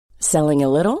Selling a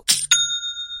little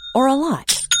or a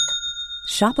lot?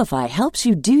 Shopify helps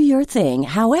you do your thing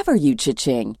however you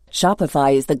cha-ching.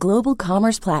 Shopify is the global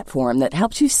commerce platform that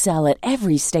helps you sell at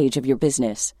every stage of your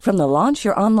business. From the launch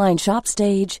your online shop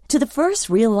stage to the first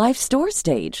real-life store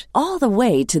stage, all the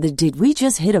way to the did we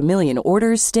just hit a million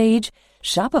orders stage.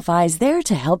 Shopify is there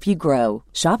to help you grow.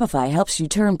 Shopify helps you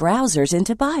turn browsers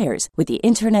into buyers with the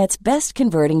internet's best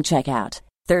converting checkout.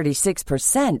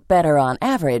 36% better on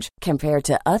average compared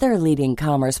to other leading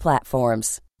commerce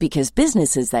platforms. Because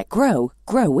businesses that grow,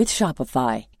 grow with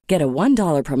Shopify. Get a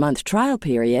 $1 per month trial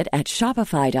period at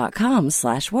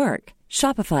shopify.com/work.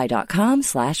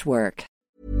 Shopify.com/work.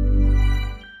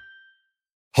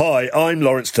 Hi, I'm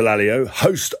Lawrence Dallaglio,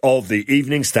 host of the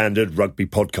Evening Standard Rugby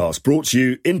Podcast, brought to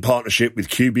you in partnership with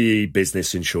QBE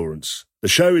Business Insurance. The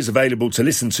show is available to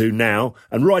listen to now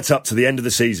and right up to the end of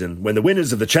the season, when the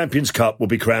winners of the Champions Cup will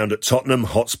be crowned at Tottenham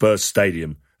Hotspur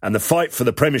Stadium, and the fight for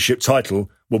the Premiership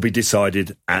title will be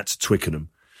decided at Twickenham.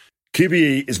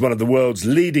 QBE is one of the world's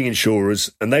leading insurers,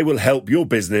 and they will help your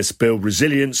business build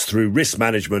resilience through risk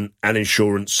management and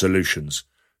insurance solutions.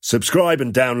 Subscribe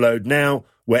and download now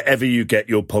wherever you get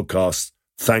your podcasts.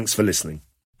 Thanks for listening.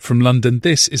 From London,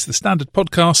 this is the Standard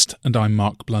Podcast, and I'm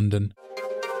Mark Blunden.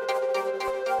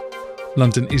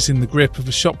 London is in the grip of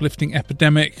a shoplifting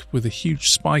epidemic, with a huge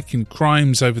spike in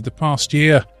crimes over the past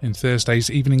year. In Thursday's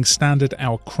Evening Standard,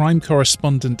 our crime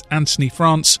correspondent Anthony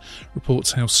France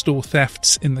reports how store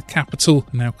thefts in the capital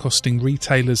are now costing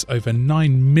retailers over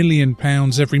 £9 million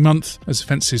every month, as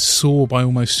offences soar by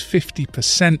almost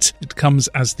 50%. It comes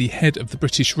as the head of the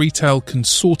British Retail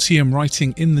Consortium,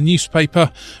 writing in the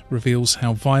newspaper, reveals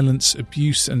how violence,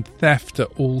 abuse and theft are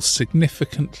all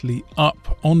significantly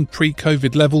up on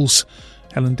pre-COVID levels.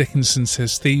 Helen Dickinson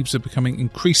says thieves are becoming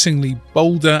increasingly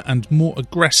bolder and more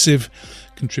aggressive,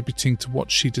 contributing to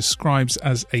what she describes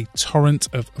as a torrent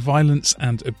of violence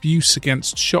and abuse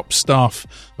against shop staff.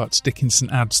 But Dickinson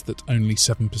adds that only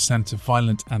 7% of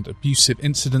violent and abusive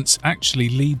incidents actually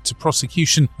lead to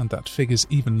prosecution, and that figure's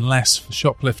even less for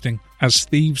shoplifting. As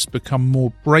thieves become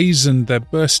more brazen, they're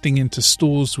bursting into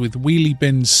stores with wheelie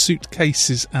bins,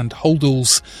 suitcases and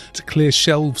holdalls to clear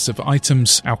shelves of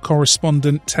items. Our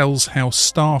correspondent tells how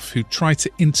staff who try to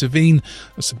intervene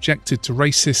are subjected to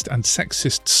racist and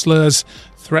sexist slurs,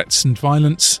 threats and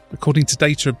violence. According to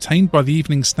data obtained by the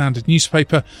Evening Standard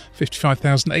newspaper,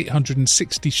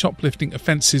 55,860 shoplifting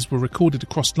offences were recorded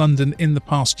across London in the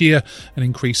past year, an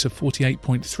increase of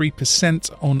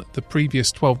 48.3% on the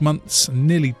previous 12 months, and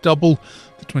nearly double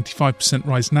the 25%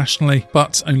 rise nationally.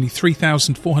 But only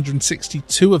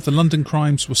 3,462 of the London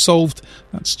crimes were solved.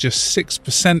 That's just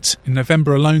 6%. In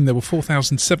November alone, there were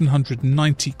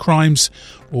 4,790 crimes,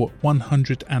 or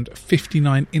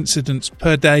 159 incidents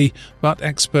per day. But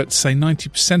experts say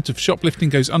 90% of shoplifting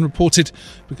goes unreported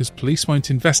because police won't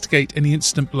investigate any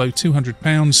incident below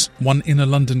 £200. One inner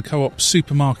London Co-op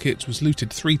supermarket was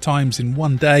looted 3 times in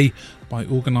one day by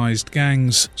organised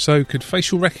gangs. So could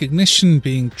facial recognition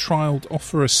being trialled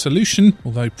offer a solution?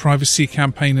 Although privacy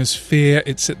campaigners fear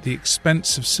it's at the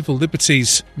expense of civil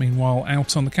liberties. Meanwhile,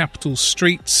 out on the capital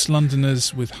streets,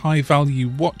 Londoners with high-value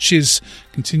watches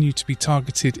continue to be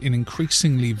targeted in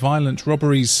increasingly violent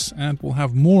robberies, and we'll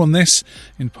have more on this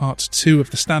in part 2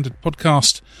 of the Standard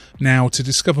Podcast. Now, to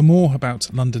discover more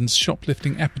about London's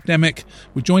shoplifting epidemic,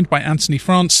 we're joined by Anthony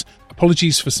France.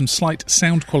 Apologies for some slight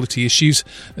sound quality issues,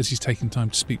 as he's taken time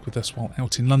to speak with us while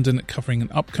out in London covering an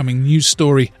upcoming news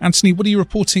story. Anthony, what are you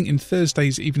reporting in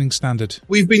Thursday's Evening Standard?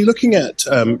 We've been looking at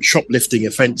shoplifting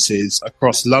offences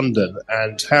across London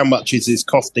and how much is this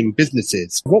costing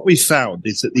businesses. What we found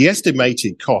is that the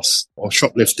estimated cost of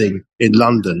shoplifting in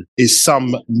London is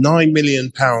some £9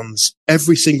 million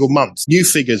every single month. New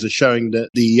figures are showing that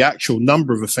the actual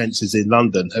number of offences in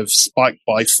London have spiked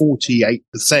by 48%,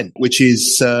 which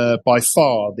is by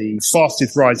far the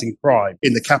fastest rising crime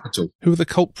in the capital. Who are the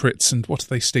culprits and what are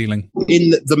they stealing?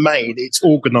 In the main, it's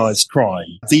organised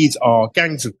crime. These are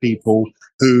gangs of people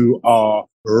who are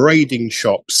raiding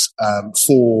shops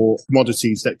for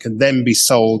commodities that can then be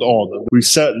sold on. We've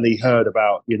certainly heard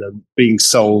about, being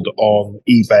sold on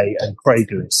eBay and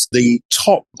Craigslist. The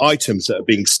top items that are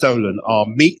being stolen are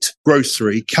meat,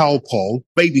 grocery, Calpol,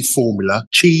 baby formula,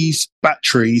 cheese,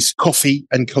 batteries, coffee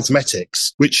and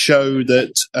cosmetics, which show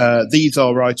that these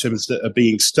are items that are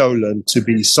being stolen to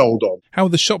be sold on. How are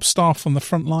the shop staff on the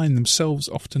front line, themselves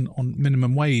often on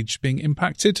minimum wage, being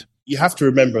impacted? You have to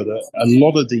remember that a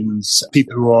lot of these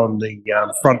people who are on the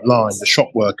front line, the shop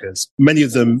workers, many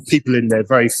of them people in their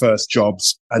very first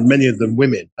jobs, and many of them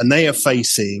women. And they are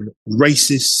facing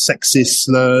racist, sexist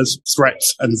slurs,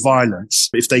 threats and violence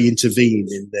if they intervene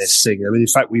in this thing. I mean, in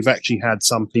fact, we've actually had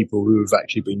some people who have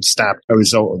actually been stabbed as a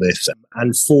result of this.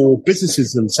 And for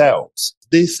businesses themselves,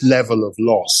 this level of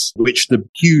loss, which the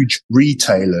huge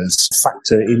retailers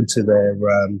factor into their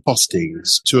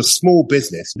costings, to a small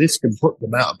business, this can put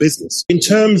them out of business. In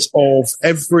terms of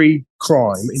every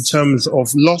crime, in terms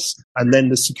of loss and then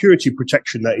the security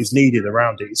protection that is needed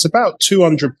around it, it's about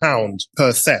 £200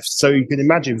 per theft. So you can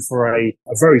imagine for a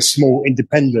very small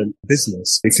independent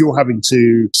business, if you're having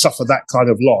to suffer that kind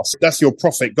of loss, that's your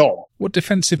profit gone. What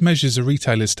defensive measures are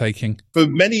retailers taking? For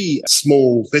many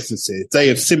small businesses, they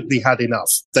have simply had enough.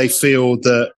 They feel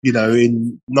that,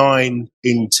 in 9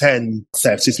 in 10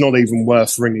 thefts, it's not even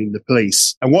worth ringing the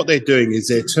police. And what they're doing is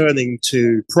they're turning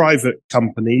to private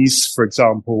companies, for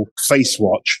example,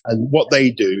 FaceWatch. And what they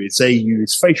do is they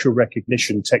use facial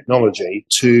recognition technology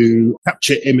to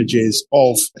capture images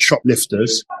of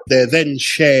shoplifters. They're then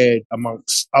shared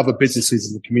amongst other businesses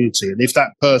in the community. And if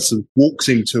that person walks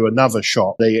into another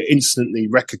shop, they are instantly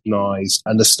recognized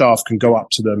and the staff can go up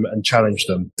to them and challenge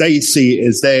them. They see it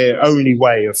as their only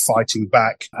way of fighting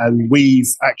back. And we've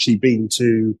actually been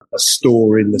to a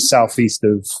store in the southeast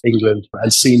of England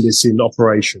and seen this in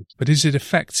operation. But is it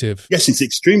effective? Yes, it's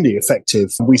extremely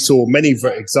effective. We saw many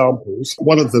examples.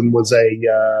 One of them was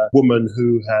a woman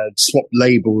who had swapped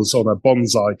labels on a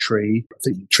bonsai tree. I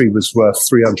think the tree was worth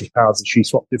 £300 and she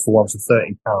swapped it for one for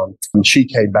 £30. And she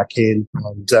came back in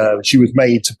and she was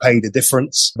made to pay the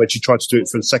difference when she tried to do it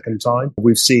for the second time.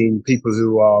 We've seen people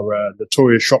who are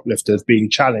notorious shoplifters being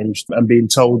challenged and being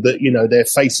told that, their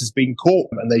face has been caught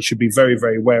and they should be very,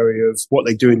 very wary of what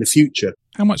they do in the future.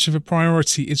 How much of a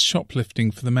priority is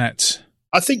shoplifting for the Met?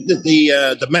 I think that the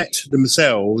Met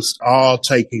themselves are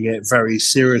taking it very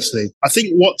seriously. I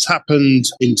think what's happened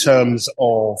in terms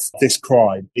of this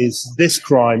crime is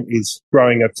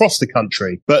growing across the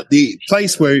country, but the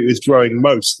place where it is growing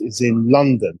most is in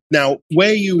London. Now,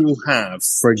 where you will have,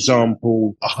 for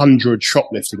example, 100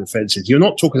 shoplifting offences, you're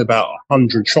not talking about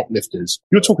 100 shoplifters.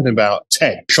 You're talking about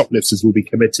 10 shoplifters will be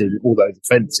committing all those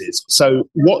offences. So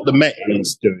what the Met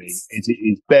is doing is it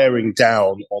is bearing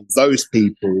down on those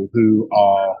people who are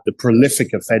the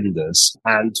prolific offenders,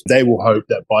 and they will hope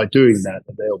that by doing that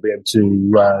they'll be able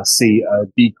to see a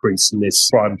decrease in this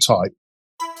crime type.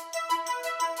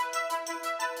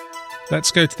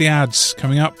 Let's go to the ads.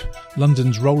 Coming up,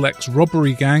 London's Rolex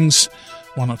robbery gangs.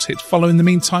 Why not hit follow in the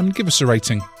meantime and give us a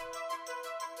rating?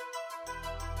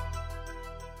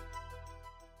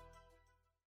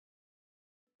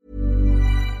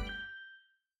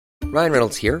 Ryan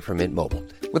Reynolds here from Mint Mobile.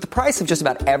 With the price of just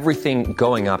about everything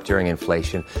going up during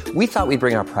inflation, we thought we'd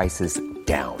bring our prices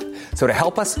down. So to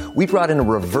help us, we brought in a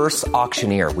reverse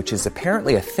auctioneer, which is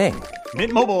apparently a thing.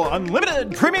 Mint Mobile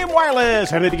Unlimited Premium Wireless.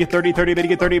 How to get 30, 30, how to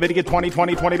get 30, how to get 20,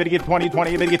 20, 20, how to get 20,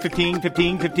 20, how to get 15,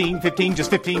 15, 15, 15,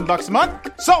 just $15 a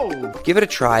month? Sold! Give it a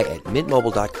try at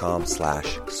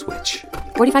mintmobile.com/switch.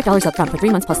 $45 up front for 3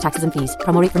 months plus taxes and fees.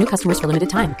 Promo rate for new customers for limited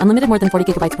time. Unlimited more than 40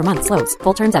 gigabytes per month. Slows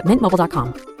full terms at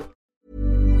mintmobile.com.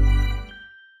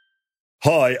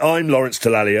 Hi, I'm Lawrence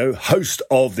Dallaglio, host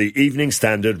of the Evening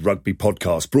Standard Rugby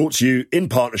Podcast, brought to you in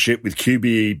partnership with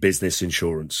QBE Business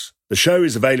Insurance. The show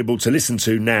is available to listen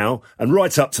to now and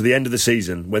right up to the end of the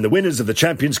season, when the winners of the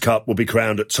Champions Cup will be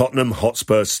crowned at Tottenham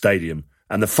Hotspur Stadium,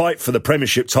 and the fight for the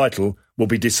Premiership title will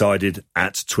be decided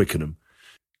at Twickenham.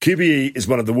 QBE is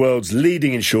one of the world's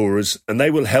leading insurers, and they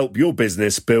will help your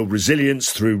business build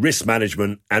resilience through risk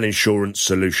management and insurance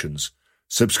solutions.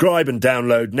 Subscribe and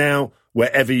download now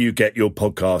wherever you get your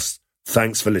podcasts.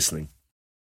 Thanks for listening.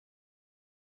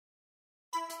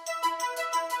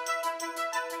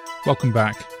 Welcome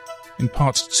back. In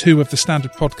part 2 of the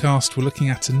Standard Podcast, we're looking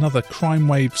at another crime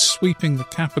wave sweeping the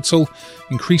capital,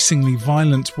 increasingly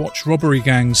violent watch robbery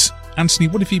gangs. Anthony,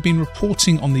 what have you been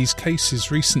reporting on these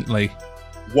cases recently?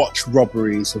 Watch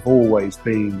robberies have always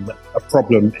been a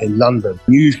problem in London.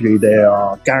 Usually there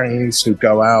are gangs who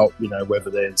go out, whether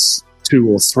there's 2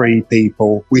 or 3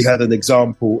 people. We had an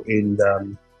example in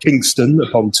Kingston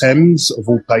upon Thames, of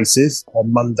all places,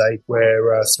 on Monday,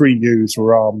 where 3 youths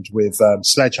were armed with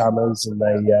sledgehammers and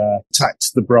they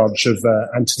attacked the branch of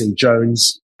Anthony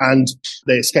Jones. And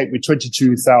they escaped with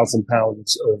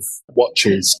 £22,000 of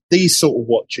watches. These sort of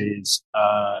watches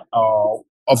are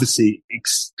obviously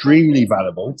extremely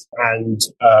valuable. And,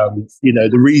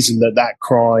 the reason that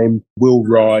crime will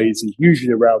rise is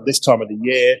usually around this time of the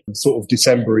year, sort of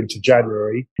December into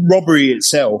January. Robbery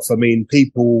itself,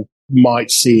 people might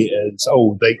see it as,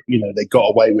 they got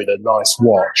away with a nice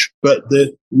watch. But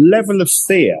the level of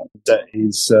fear that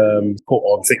is put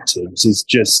on victims is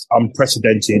just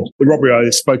unprecedented. The robbery I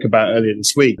spoke about earlier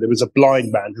this week, there was a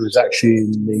blind man who was actually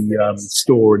in the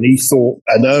store, and he thought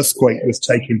an earthquake was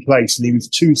taking place, and he was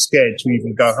too scared to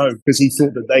even go home because he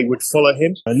thought that they would follow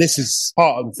him. And this is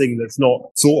part of the thing that's not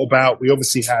thought about. We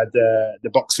obviously had the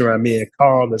boxer Amir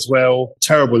Khan as well,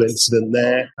 terrible incident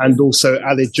there, and also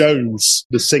Ali Jones,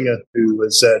 the singer who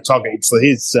was targeted for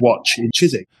his watch in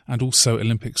Chiswick. And also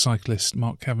Olympic cyclist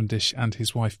Mark Cavendish and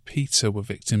his wife Peter were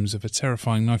victims of a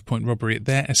terrifying knife-point robbery at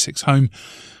their Essex home.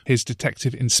 Here's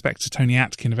Detective Inspector Tony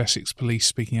Atkin of Essex Police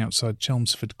speaking outside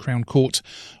Chelmsford Crown Court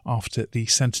after the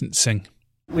sentencing.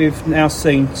 We've now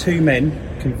seen two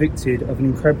men convicted of an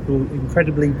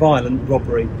incredibly violent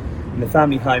robbery in the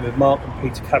family home of Mark and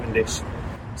Peter Cavendish,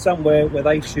 somewhere where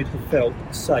they should have felt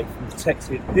safe and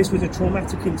protected. This was a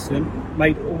traumatic incident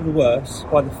made all the worse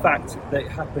by the fact that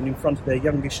it happened in front of their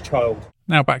youngest child.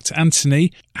 Now back to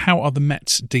Anthony. How are the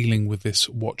Met dealing with this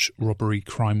watch robbery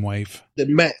crime wave? The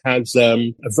Met has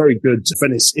a very good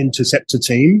Venice interceptor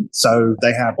team. So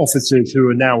they have officers who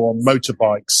are now on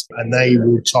motorbikes, and they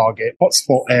will target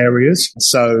hotspot areas.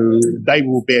 So they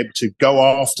will be able to go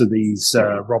after these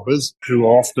robbers who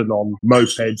are often on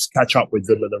mopeds, catch up with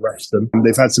them and arrest them. And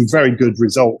they've had some very good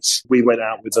results. We went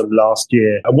out with them last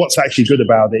year. And what's actually good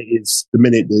about it is the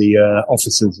minute the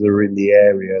officers are in the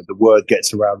area, the word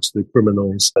gets around to the criminals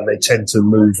and they tend to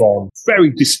move on. Very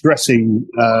distressing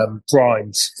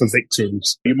crimes for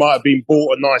victims. You might have been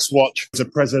bought a nice watch as a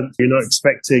present. You're not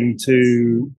expecting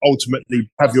to ultimately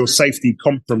have your safety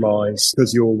compromised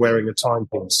because you're wearing a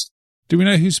timepiece. Do we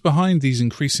know who's behind these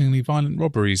increasingly violent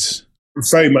robberies?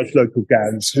 Very much local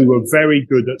gangs who are very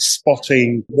good at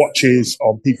spotting watches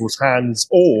on people's hands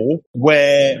or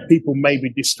where people may be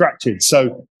distracted.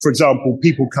 So, for example,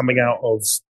 people coming out of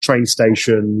train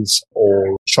stations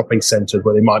or shopping centres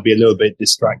where they might be a little bit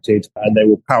distracted, and they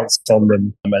will pounce on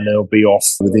them and they'll be off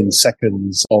within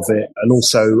seconds of it. And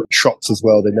also shops as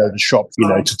well. They know the shop,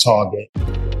 to target.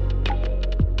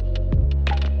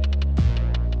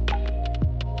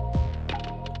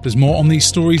 There's more on these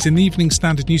stories in the Evening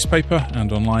Standard newspaper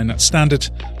and online at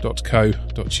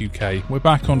standard.co.uk. We're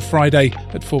back on Friday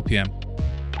at 4 p.m.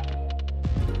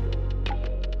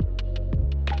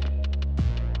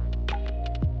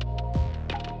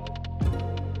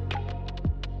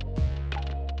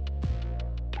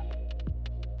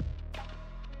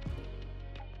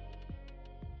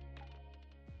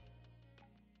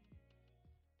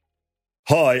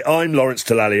 Hi, I'm Lawrence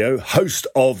Dallaglio, host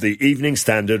of the Evening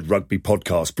Standard Rugby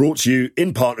Podcast, brought to you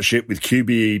in partnership with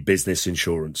QBE Business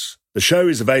Insurance. The show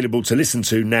is available to listen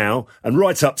to now and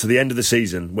right up to the end of the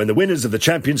season, when the winners of the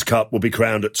Champions Cup will be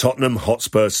crowned at Tottenham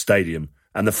Hotspur Stadium,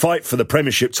 and the fight for the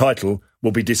Premiership title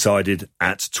will be decided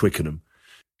at Twickenham.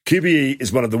 QBE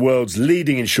is one of the world's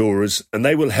leading insurers, and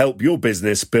they will help your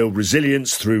business build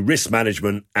resilience through risk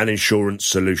management and insurance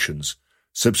solutions.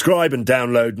 Subscribe and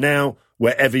download now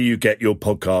wherever you get your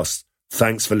podcasts.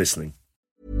 Thanks for listening.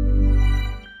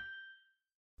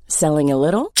 Selling a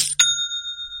little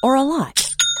or a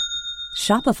lot?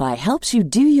 Shopify helps you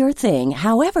do your thing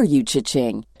however you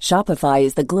cha-ching. Shopify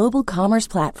is the global commerce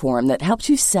platform that helps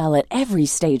you sell at every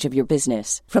stage of your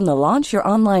business. From the launch your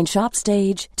online shop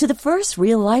stage to the first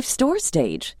real-life store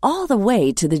stage, all the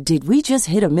way to the did we just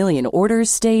hit a million orders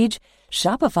stage.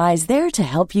 Shopify is there to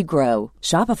help you grow.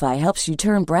 Shopify helps you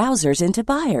turn browsers into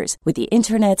buyers with the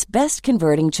internet's best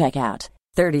converting checkout.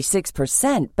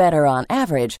 36% better on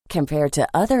average compared to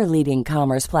other leading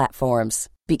commerce platforms.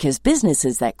 Because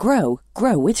businesses that grow,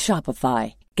 grow with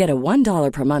Shopify. Get a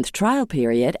 $1 per month trial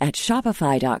period at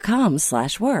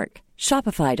shopify.com/work.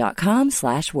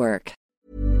 Shopify.com/work.